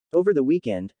Over the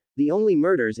weekend, the only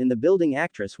murders in the building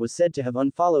actress was said to have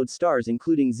unfollowed stars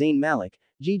including Zayn Malik,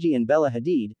 Gigi and Bella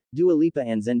Hadid, Dua Lipa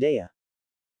and Zendaya.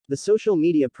 The social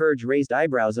media purge raised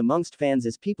eyebrows amongst fans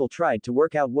as people tried to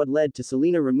work out what led to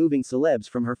Selena removing celebs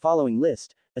from her following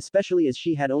list, especially as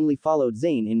she had only followed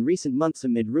Zayn in recent months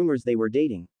amid rumors they were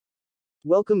dating.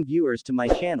 Welcome viewers to my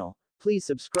channel. Please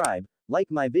subscribe,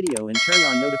 like my video and turn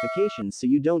on notifications so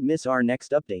you don't miss our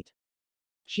next update.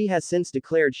 She has since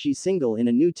declared she's single in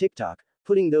a new TikTok,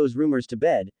 putting those rumors to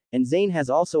bed, and Zayn has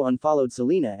also unfollowed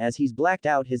Selena as he's blacked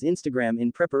out his Instagram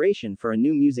in preparation for a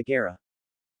new music era.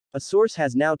 A source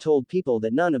has now told people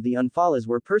that none of the unfollows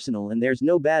were personal and there's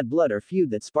no bad blood or feud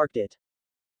that sparked it.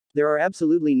 There are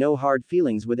absolutely no hard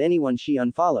feelings with anyone she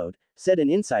unfollowed, said an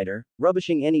insider,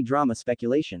 rubbishing any drama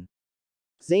speculation.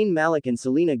 Zayn Malik and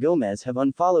Selena Gomez have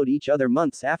unfollowed each other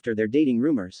months after their dating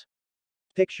rumors.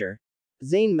 Picture.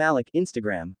 Zayn Malik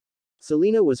Instagram.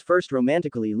 Selena was first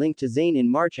romantically linked to Zayn in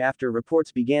March after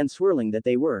reports began swirling that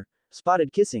they were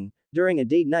spotted kissing during a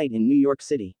date night in New York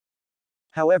City.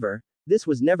 However, this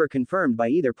was never confirmed by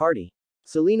either party.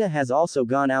 Selena has also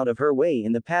gone out of her way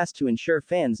in the past to ensure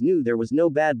fans knew there was no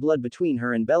bad blood between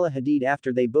her and Bella Hadid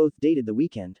after they both dated the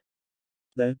Weeknd.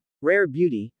 The rare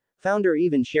beauty founder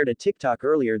even shared a TikTok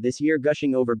earlier this year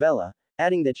gushing over Bella,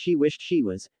 adding that she wished she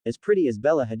was as pretty as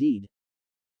Bella Hadid.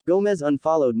 Gomez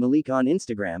unfollowed Malik on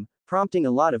Instagram, prompting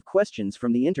a lot of questions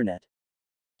from the internet.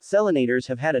 Selenators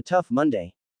have had a tough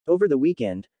Monday. Over the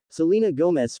weekend, Selena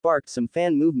Gomez sparked some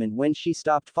fan movement when she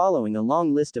stopped following a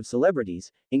long list of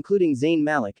celebrities, including Zayn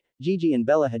Malik, Gigi and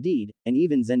Bella Hadid, and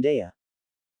even Zendaya.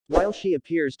 While she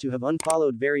appears to have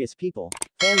unfollowed various people,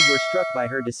 fans were struck by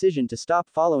her decision to stop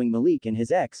following Malik and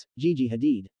his ex, Gigi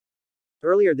Hadid.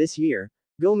 Earlier this year,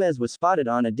 Gomez was spotted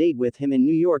on a date with him in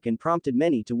New York and prompted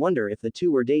many to wonder if the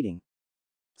two were dating.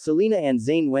 Selena and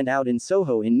Zayn went out in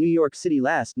Soho in New York City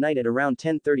last night at around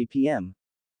 10:30 p.m.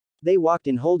 They walked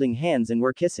in holding hands and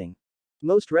were kissing.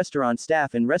 Most restaurant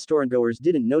staff and restaurantgoers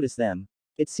didn't notice them.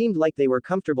 It seemed like they were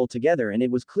comfortable together and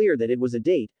it was clear that it was a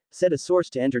date, said a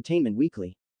source to Entertainment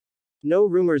Weekly. No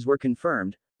rumors were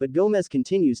confirmed, but Gomez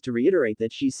continues to reiterate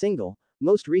that she's single,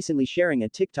 most recently sharing a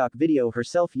TikTok video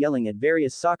herself yelling at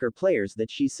various soccer players that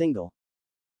she's single.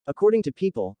 According to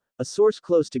People, a source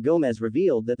close to Gomez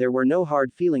revealed that there were no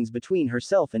hard feelings between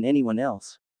herself and anyone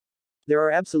else. There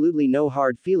are absolutely no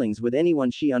hard feelings with anyone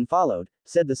she unfollowed,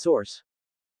 said the source.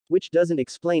 Which doesn't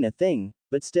explain a thing,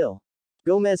 but still.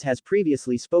 Gomez has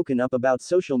previously spoken up about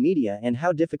social media and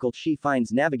how difficult she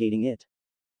finds navigating it.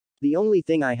 The only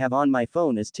thing I have on my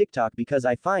phone is TikTok because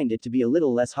I find it to be a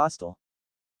little less hostile.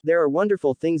 There are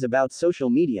wonderful things about social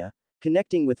media,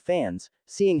 connecting with fans,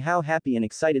 seeing how happy and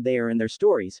excited they are in their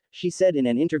stories, she said in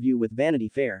an interview with Vanity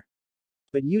Fair.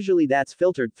 But usually that's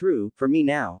filtered through, for me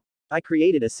now. I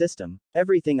created a system.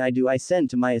 Everything I do I send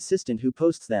to my assistant who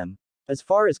posts them. As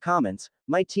far as comments,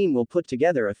 my team will put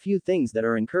together a few things that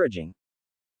are encouraging.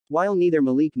 While neither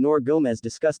Malik nor Gomez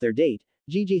discussed their date,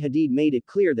 Gigi Hadid made it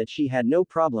clear that she had no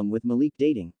problem with Malik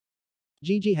dating.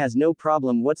 Gigi has no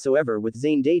problem whatsoever with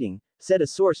Zayn dating, said a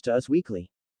source to Us Weekly.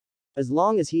 As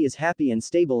long as he is happy and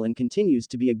stable and continues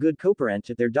to be a good co-parent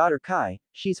to their daughter Kai,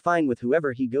 she's fine with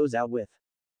whoever he goes out with.